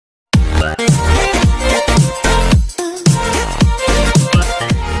And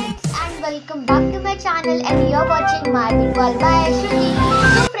welcome back to my channel, and you're watching my Virtual by Shruti.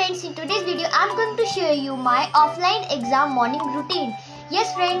 So friends, in today's video I'm going to show you my offline exam morning routine.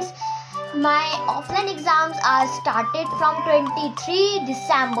 Yes friends, my offline exams are started from 23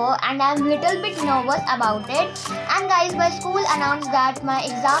 December and I'm little bit nervous about it. And guys, my school announced that my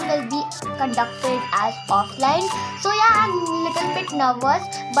exam will be conducted as offline. So yeah, I'm little bit nervous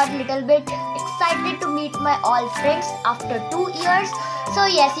but little bit excited to meet my all friends after 2 years. So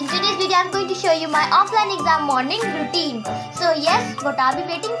yes, in today's video I'm going to show you my offline exam morning routine. So yes, what are we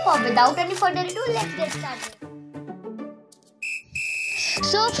waiting for? Without any further ado, let's get started.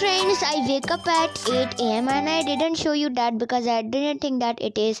 So friends, I wake up at 8 a.m. and I didn't show you that because I didn't think that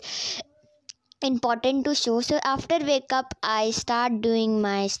it is important to show. So after wake up I start doing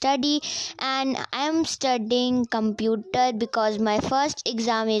my study, and I am studying computer because my first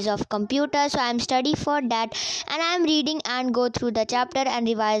exam is of computer. So I am studying for that, and I am reading and go through the chapter and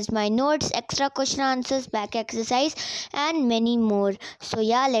revise my notes, extra question answers, back exercise and many more. So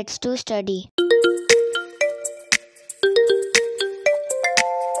yeah, let's do study.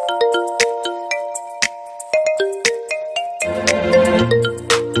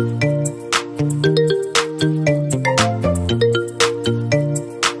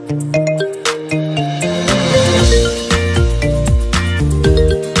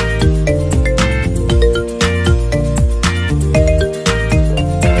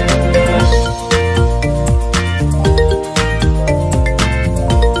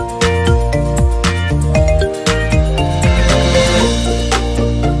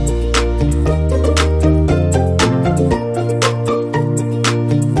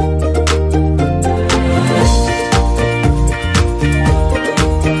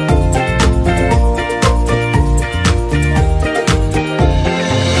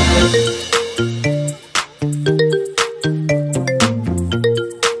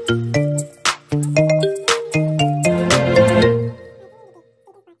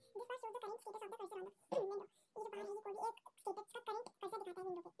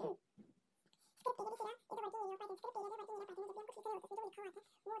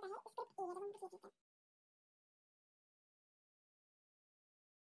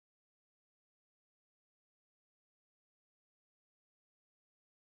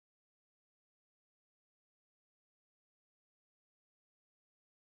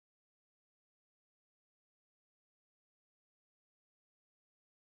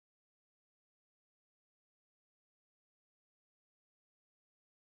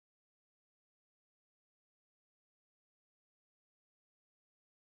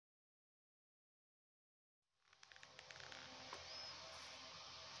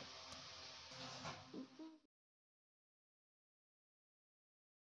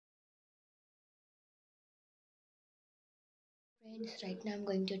 Friends, right now I'm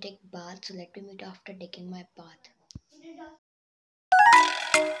going to take bath, so let me meet after taking my bath.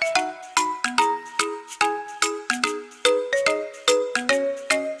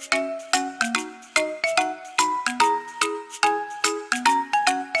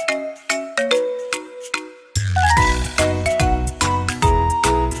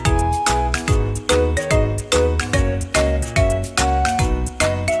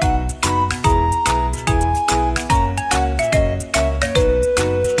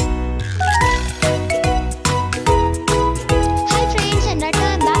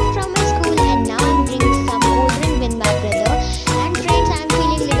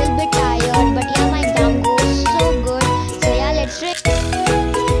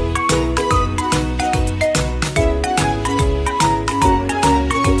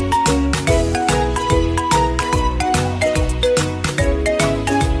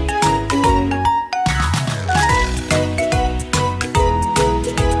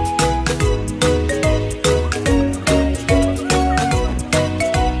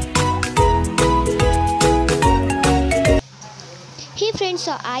 Hey friends,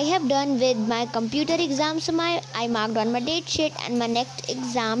 so I have done with my computer exam. So I marked on my date sheet, and my next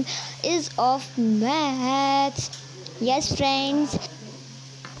exam is of maths. Yes friends.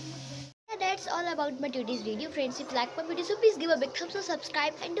 That's all about my today's video. Friends, if you like my video, so please give a big thumbs up,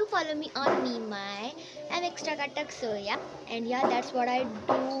 subscribe, and do follow me on my extra katak. So yeah, and yeah, that's what I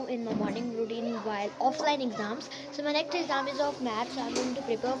do in my morning routine while offline exams. So my next exam is of maths, so I'm going to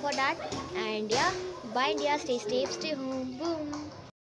prepare for that. And yeah, bye India, stay safe, stay home, boom.